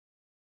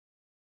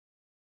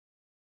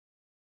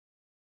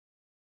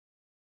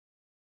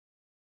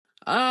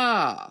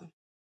Ah,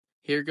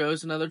 here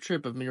goes another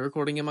trip of me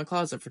recording in my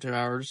closet for 2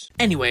 hours.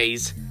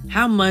 Anyways,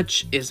 how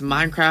much is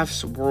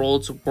Minecraft's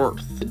world's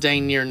worth?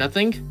 Dang near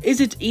nothing?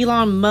 Is it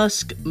Elon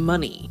Musk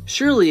money?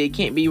 Surely it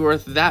can't be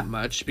worth that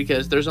much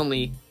because there's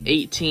only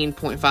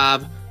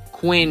 18.5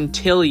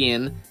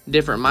 quintillion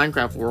different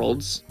Minecraft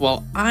worlds.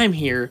 Well, I'm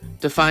here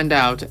to find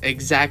out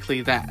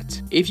exactly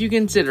that. If you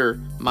consider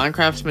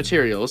Minecraft's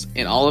materials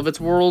in all of its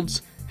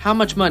worlds, how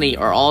much money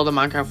are all the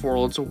Minecraft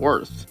worlds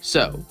worth?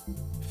 So,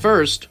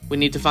 first, we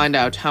need to find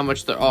out how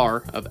much there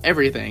are of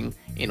everything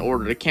in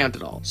order to count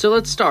it all. So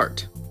let's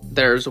start.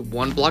 There's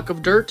 1 block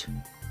of dirt,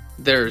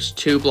 there's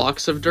 2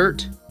 blocks of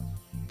dirt,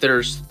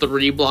 there's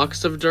 3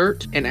 blocks of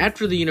dirt, and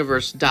after the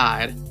universe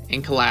died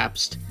and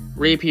collapsed,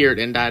 reappeared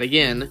and died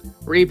again,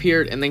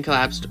 reappeared and then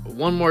collapsed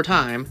one more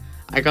time,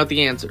 I got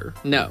the answer,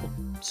 no.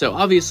 So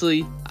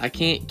obviously, I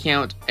can't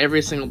count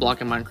every single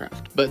block in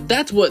Minecraft. But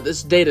that's what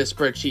this data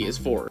spreadsheet is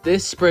for.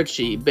 This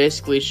spreadsheet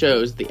basically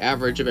shows the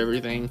average of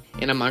everything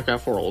in a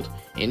Minecraft world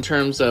in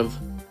terms of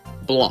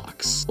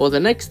blocks. Well,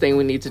 the next thing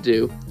we need to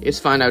do is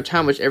find out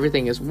how much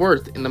everything is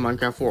worth in the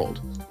Minecraft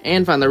world,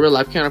 and find the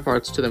real-life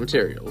counterparts to the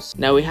materials.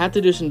 Now we have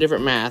to do some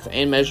different math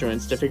and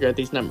measurements to figure out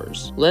these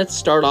numbers. Let's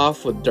start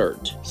off with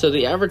dirt. So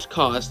the average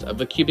cost of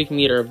a cubic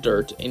meter of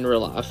dirt in real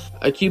life.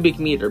 A cubic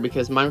meter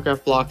because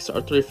Minecraft blocks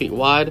are 3 feet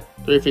wide,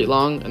 3 feet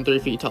long, and 3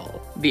 feet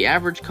tall. The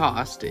average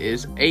cost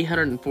is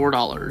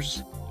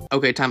 $804.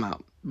 Okay, time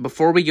out.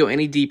 Before we go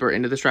any deeper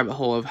into this rabbit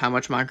hole of how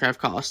much Minecraft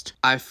cost,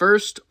 I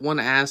first want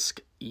to ask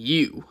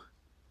you,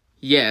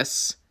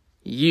 yes,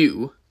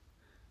 you,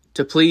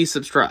 to please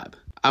subscribe.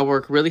 I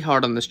work really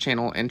hard on this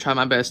channel and try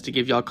my best to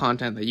give y'all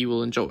content that you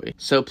will enjoy.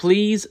 So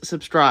please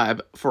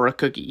subscribe for a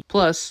cookie.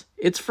 Plus,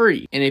 it's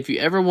free. And if you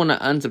ever want to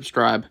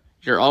unsubscribe,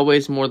 you're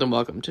always more than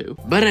welcome to.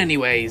 But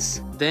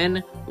anyways,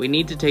 then we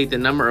need to take the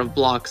number of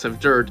blocks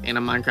of dirt in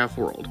a Minecraft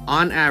world.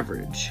 On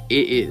average,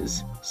 it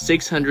is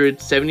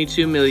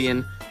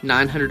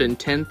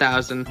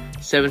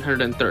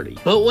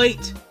 672,910,730. But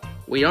wait,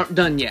 we aren't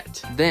done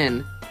yet.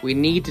 Then, we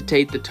need to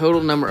take the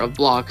total number of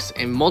blocks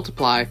and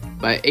multiply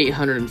by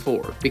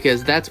 804,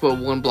 because that's what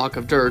 1 block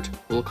of dirt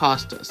will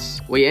cost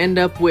us. We end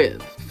up with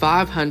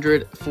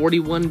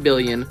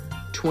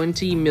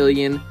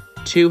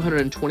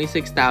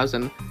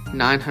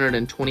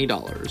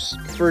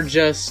 $541,226,920 for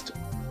just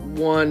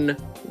 1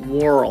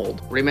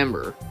 world.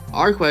 Remember,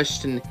 our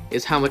question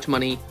is how much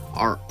money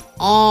are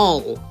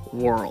all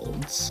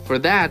worlds? For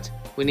that,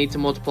 we need to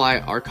multiply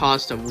our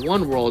cost of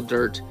 1 world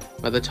dirt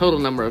by the total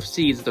number of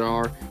seeds there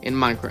are in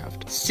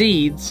Minecraft.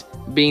 Seeds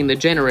being the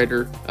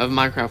generator of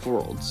Minecraft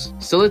worlds.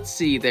 So let's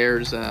see,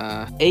 there's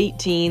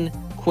 18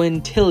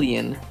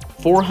 quintillion,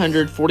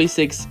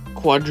 446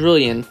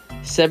 quadrillion,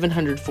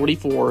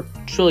 744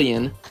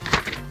 trillion,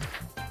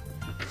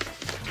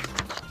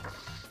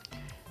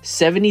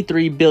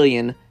 73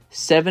 billion,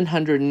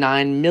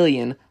 709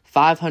 million,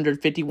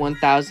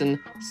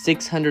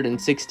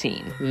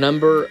 551,616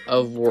 number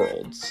of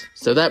worlds.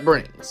 So that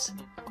brings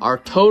our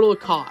total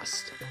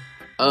cost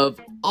of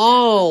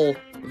all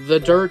the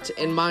dirt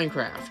in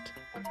Minecraft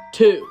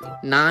to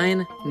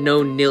 9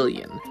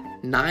 nonillion,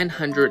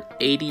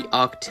 980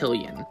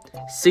 octillion,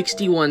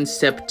 61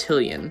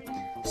 septillion,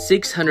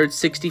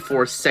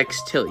 664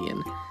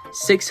 sextillion,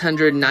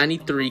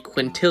 693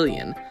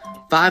 quintillion,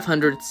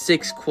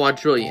 506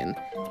 quadrillion,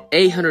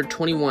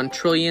 821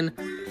 trillion,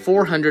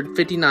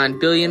 459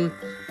 billion,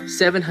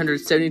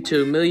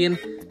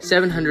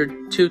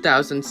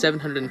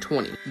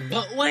 772,702,720.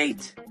 But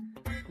wait!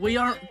 We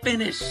aren't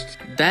finished!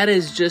 That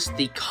is just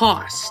the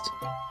cost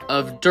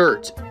of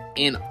dirt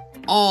in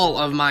all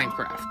of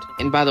Minecraft.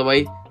 And by the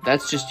way,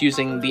 that's just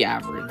using the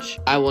average.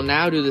 I will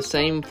now do the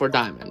same for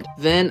diamond.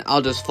 Then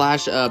I'll just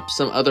flash up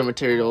some other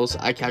materials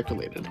I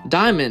calculated.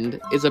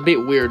 Diamond is a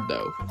bit weird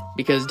though,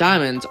 because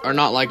diamonds are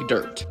not like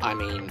dirt. I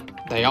mean,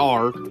 they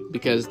are,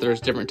 because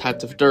there's different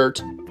types of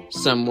dirt,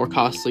 some more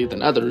costly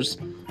than others,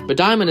 but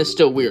diamond is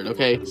still weird,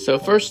 okay? So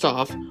first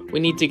off, we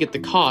need to get the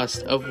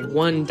cost of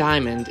 1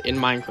 diamond in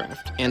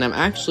Minecraft. And I'm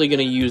actually going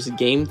to use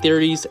game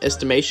theory's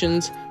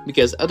estimations,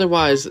 because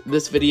otherwise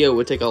this video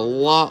would take a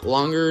lot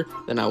longer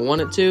than I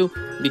want it to,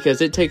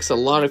 because it takes a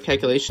lot of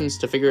calculations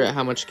to figure out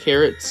how much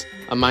carats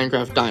a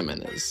Minecraft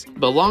diamond is.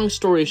 But long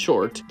story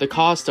short, the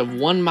cost of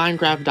 1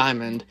 Minecraft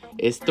diamond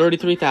is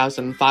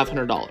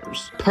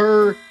 $33,500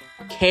 per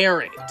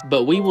carat.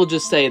 But we will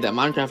just say that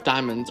Minecraft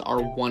diamonds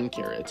are 1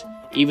 carat,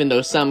 even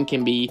though some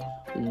can be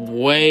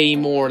way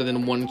more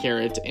than 1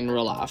 carat in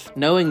real life.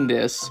 Knowing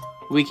this,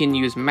 we can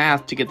use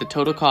math to get the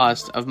total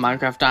cost of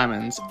Minecraft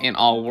diamonds in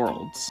all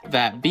worlds.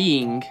 That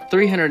being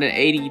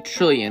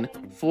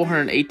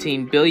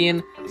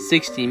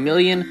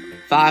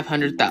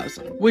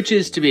 380,418,060,000,500,000, which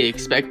is to be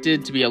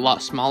expected to be a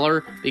lot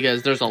smaller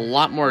because there's a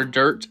lot more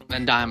dirt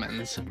than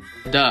diamonds.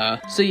 Duh.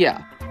 So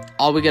yeah,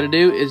 all we gotta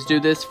do is do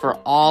this for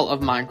all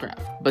of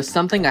Minecraft. But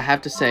something I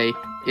have to say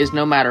is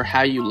no matter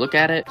how you look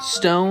at it,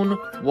 stone,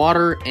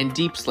 water, and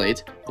deep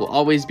slate will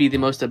always be the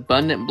most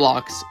abundant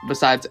blocks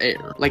besides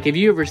air. Like if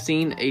you ever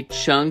seen a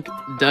chunk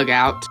dug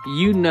out,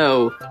 you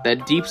know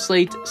that deep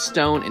slate,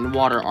 stone, and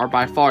water are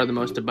by far the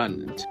most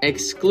abundant.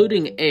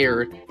 Excluding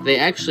air, they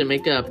actually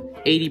make up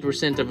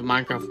 80% of a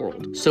Minecraft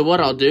world. So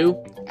what I'll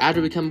do,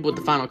 after we come up with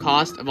the final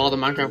cost of all the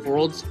Minecraft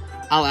worlds,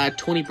 I'll add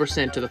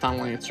 20% to the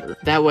final answer.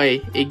 That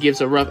way, it gives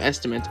a rough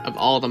estimate of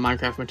all the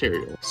Minecraft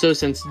material. So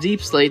since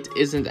deep slate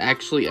isn't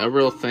actually a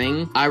real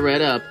thing, I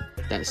read up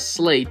that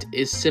slate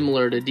is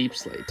similar to deep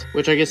slate,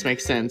 which I guess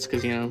makes sense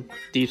because, you know,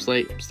 deep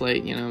slate,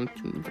 you know,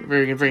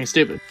 very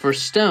stupid. For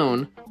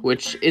stone,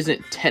 which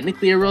isn't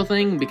technically a real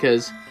thing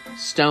because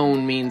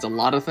stone means a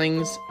lot of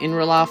things in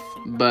real life,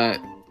 but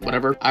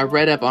whatever. I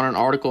read up on an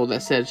article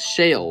that said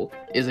shale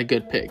is a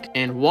good pick,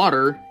 and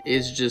water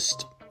is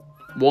just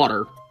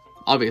water,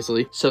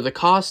 obviously. So the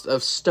cost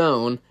of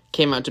stone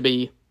came out to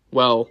be,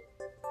 well,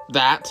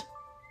 that.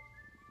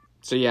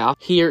 So yeah,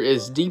 here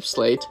is deep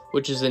slate,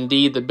 which is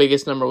indeed the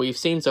biggest number we've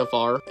seen so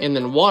far, and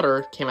then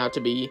water came out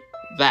to be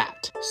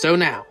that. So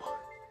now,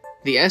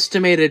 the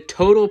estimated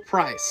total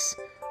price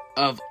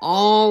of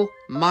all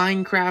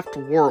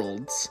Minecraft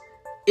worlds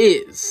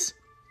is,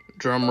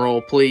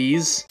 drumroll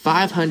please,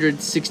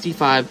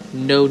 565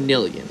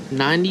 nonillion,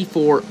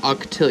 94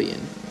 octillion,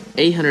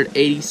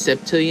 880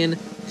 septillion,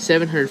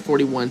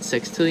 741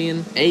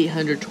 sextillion,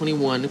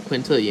 821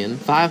 quintillion,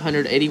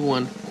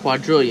 581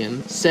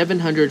 quadrillion,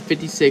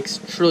 756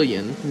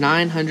 trillion,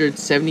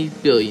 970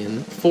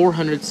 billion,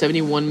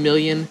 471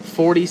 million,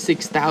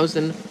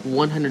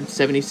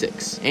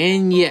 46,176.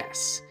 And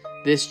yes,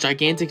 this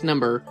gigantic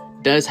number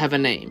does have a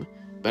name,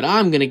 but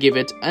I'm gonna give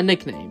it a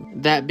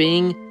nickname, that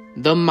being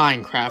the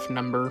Minecraft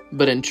number.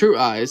 But in true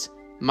eyes,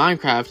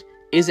 Minecraft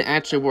isn't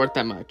actually worth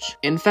that much.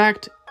 In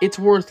fact, it's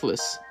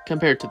worthless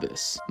compared to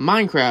this.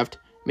 Minecraft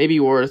may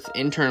be worth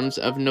in terms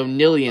of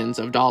nonillions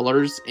of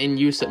dollars in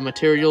use of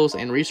materials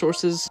and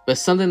resources, but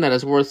something that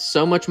is worth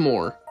so much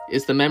more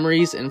is the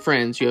memories and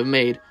friends you have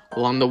made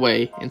along the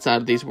way inside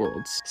of these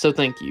worlds. So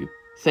thank you.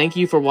 Thank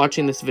you for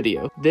watching this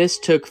video. This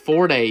took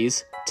 4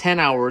 days, 10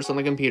 hours on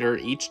the computer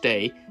each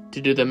day to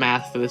do the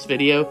math for this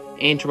video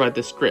and to write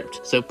the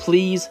script. So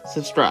please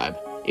subscribe.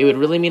 It would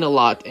really mean a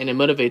lot and it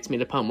motivates me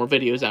to pump more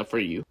videos out for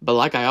you. But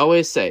like I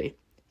always say,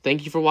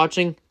 thank you for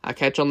watching. I'll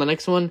catch you on the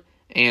next one,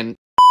 and